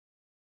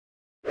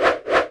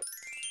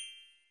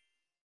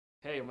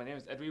Hey, my name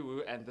is Edwy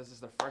Woo, and this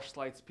is the Fresh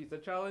Slice Pizza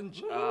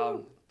Challenge.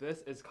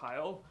 This is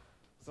Kyle.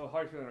 So how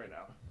are you feeling right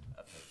now?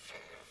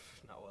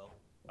 Not well.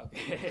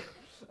 Okay.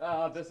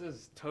 This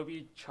is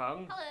Tobi,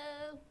 Cheung.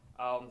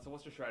 Hello. So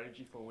what's your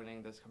strategy for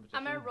winning this competition?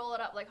 I'm gonna roll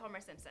it up like Homer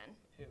Simpson.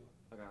 Ew.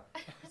 Okay.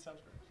 Sounds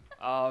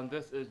great.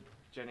 This is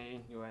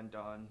Jenny,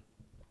 Nguyen-Don.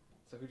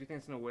 So who do you think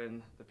is gonna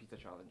win the pizza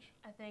challenge?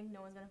 I think no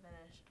one's gonna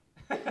finish.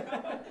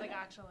 Like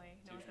actually,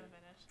 no one's gonna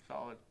finish.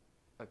 Solid.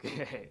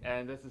 Okay.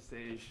 And this is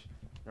Sage,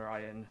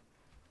 Narayan.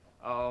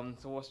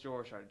 So what's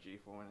your strategy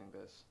for winning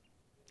this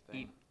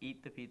thing?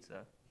 Eat the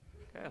pizza.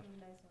 Okay.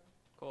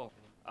 Cool.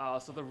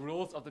 So the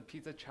rules of the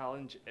pizza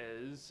challenge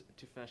is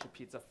to finish the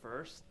pizza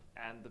first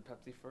and the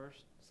Pepsi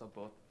first. So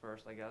both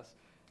first, I guess.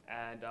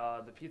 And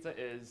the pizza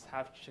is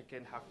half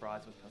chicken, half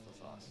fries with pesto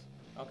sauce.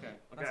 Okay.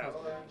 Okay. That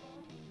sounds good.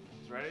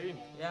 Ready?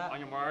 Yeah. On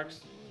your marks.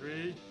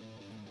 3,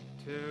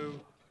 2,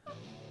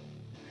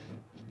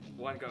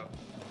 1, go.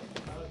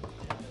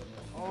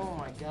 Oh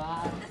my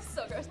god. This is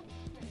so gross.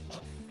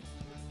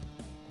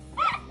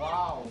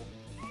 Wow.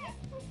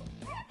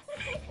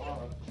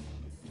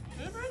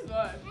 This is pretty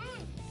good.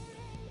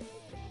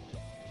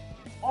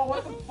 Oh,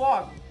 what the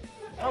fuck?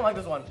 I don't like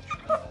this one.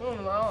 I don't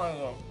like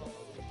this one.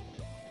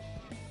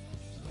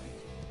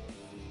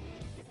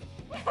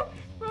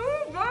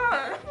 What is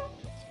that?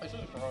 This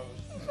is gross.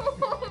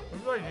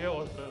 What's the idea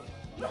with this?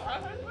 I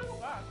think it's pretty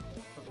bad.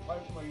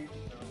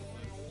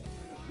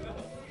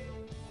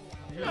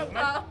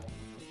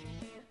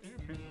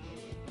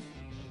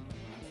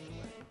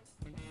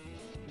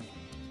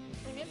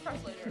 Maybe it's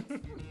fresh later.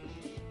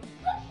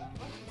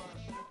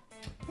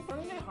 I'm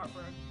gonna get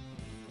heartburn.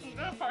 I'm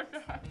gonna fart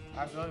that.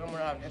 I feel like I'm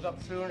gonna have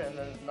hiccups soon and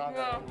then it's not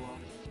gonna be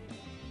long.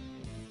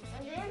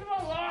 I'm getting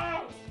my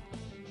lungs.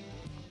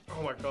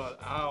 Oh my god,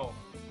 ow.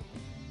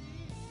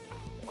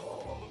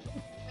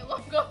 It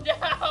won't go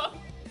down.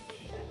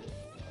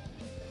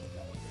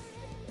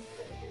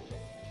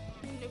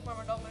 New form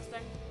adult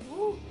mistake.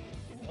 Woo.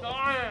 I'm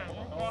dying.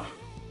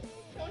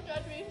 Don't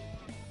judge me.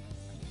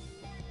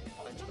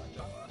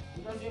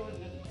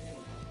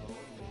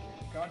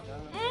 God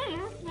damn it.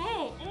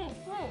 No,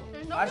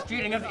 That's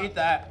cheating, you have to eat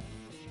that.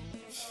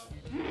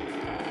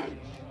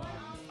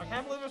 I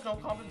can't believe there's no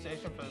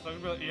compensation for this. I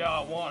could be like, yeah,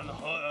 I won.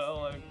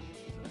 Like,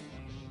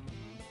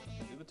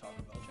 do the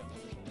Taco Bell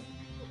challenge.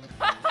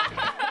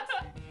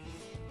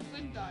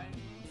 I'm dying.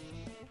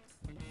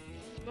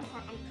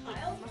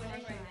 Kyle's winning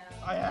right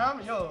now. I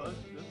am? Yo,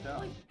 this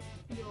down.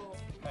 Yo.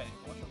 Hey,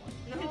 what's your mic?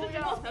 No, he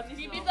just almost Pepsi.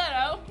 You beat that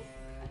out.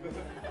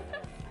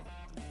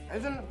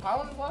 Isn't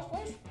Kyle in his last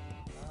place?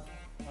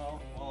 Oh,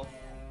 well,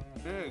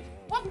 big.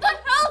 What the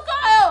hell,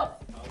 Kyle?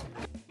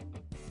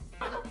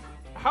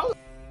 How is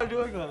I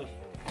doing this?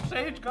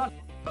 Sage got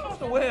supposed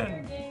to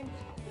win. Games.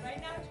 Right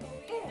now,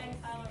 Tobi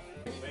and Kyle are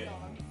winning.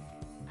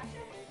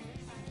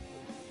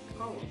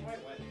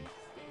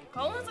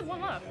 Colin has like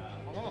one left.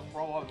 I'm gonna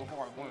throw up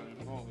before I win.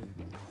 You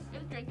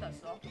have to drink that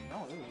stuff.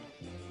 No, dude.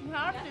 You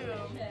have to.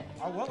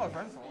 I will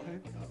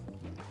eventually.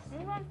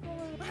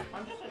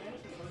 I'm just an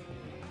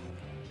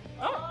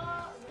I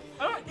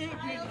don't eat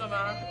pizza,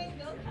 man.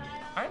 Go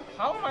Kyle.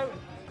 How am I?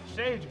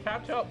 Sage,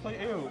 catch up, please.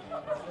 Ew.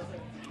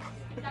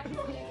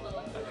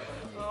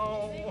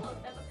 Oh.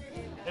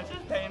 This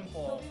is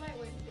painful.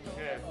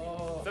 Okay.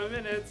 Oh. 7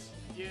 minutes.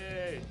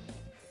 Yay.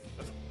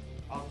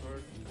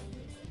 Awkward.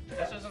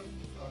 This isn't.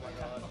 Oh my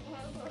god.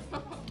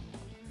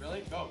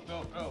 Really? Go,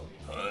 go, go.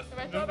 If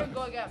I throw up and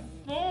go again.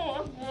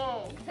 No.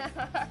 There's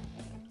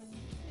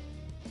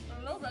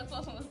no red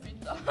sauce on this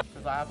pizza.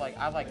 Cause I have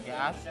like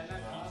gas.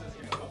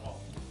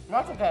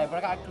 That's okay,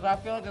 but cause I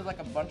feel like there's like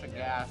a bunch of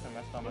gas in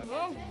my stomach.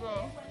 Oh,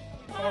 bro.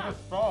 Fuck is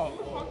strong.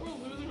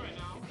 We're losing right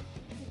now.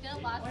 He's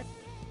gonna last.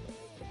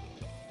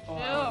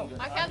 Ew,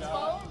 I can't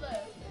swallow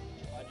this.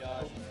 Hi,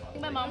 Josh. I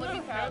think my mom would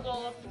be proud.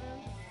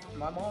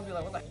 My mom would be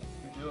like, what the heck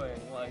are you doing?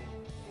 Like,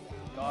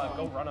 God,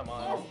 go run a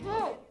mile.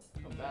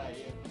 Bad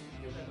idea.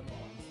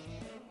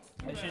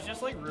 And she's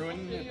just like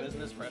ruining your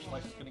business. Fresh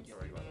Slice is gonna get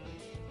rid of it.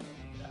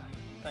 Yeah.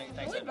 Thanks.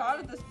 I'm really bad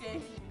at this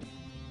game.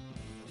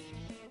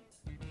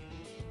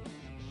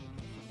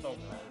 So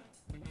bad.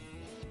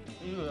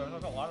 Ew, there's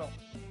like a lot of.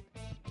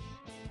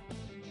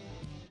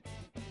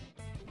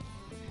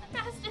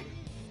 Master.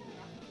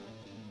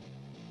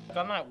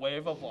 Got that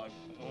wave of like,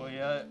 oh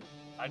yeah,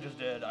 I just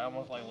did. I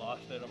almost like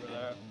lost it over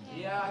there.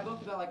 Yeah, I go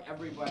through that like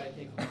every bite I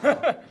take.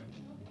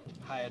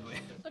 Hi, Edwy.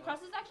 The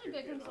crust is actually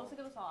good because I'm so sick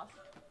of the sauce.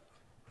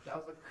 That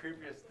was the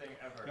creepiest thing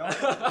ever. Go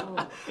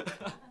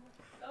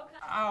Ow.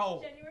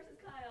 Kyle. Jenny versus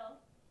Kyle.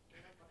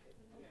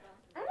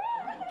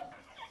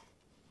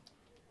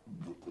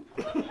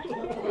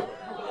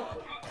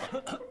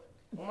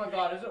 Oh my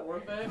god, is it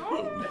worth it?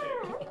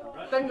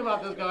 Think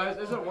about this, guys.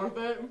 Is it worth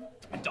it?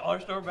 Dollar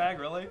store bag,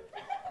 really?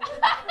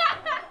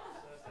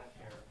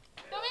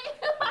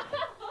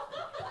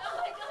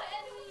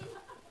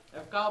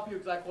 If Kyle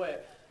pukes, I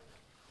quit.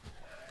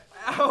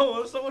 Ow,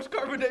 there's so much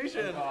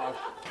carbonation. Oh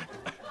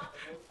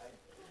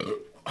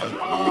gosh.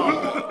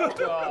 Oh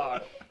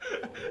gosh.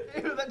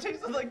 Ew, that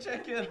tasted like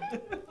chicken.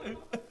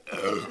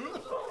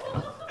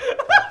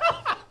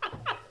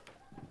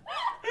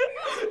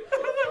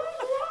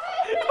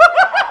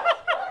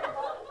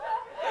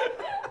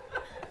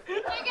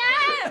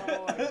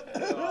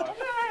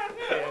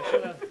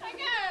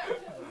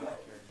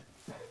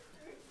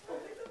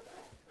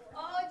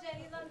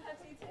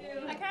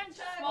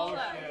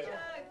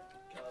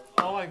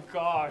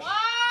 gosh.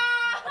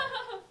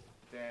 Wow!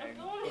 Dang. I'm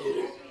going to eat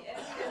it.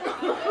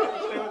 Stay with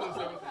us,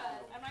 stay with us.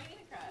 I'm not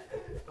eating a crud.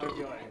 How are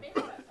you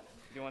doing?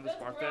 You want this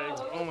birthday?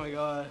 Oh my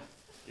god.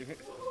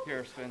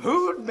 Here, spin.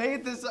 Who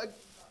made this?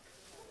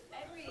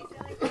 Edwy, so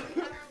like,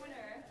 we have our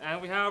winner.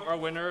 And we have our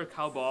winner,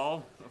 Cow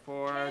Ball,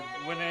 for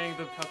winning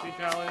the Pepsi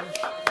challenge.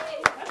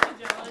 Pepsi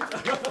challenge.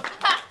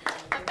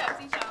 The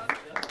Pepsi challenge.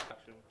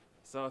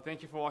 So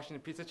thank you for watching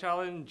the pizza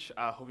challenge.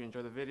 I hope you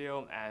enjoyed the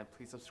video, and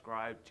please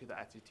subscribe to the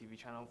IATSU TV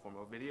channel for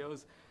more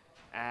videos.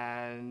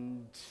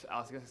 And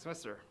I'll see you next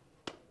semester.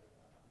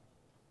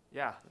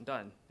 Yeah, I'm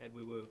done.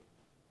 Edwy Woo.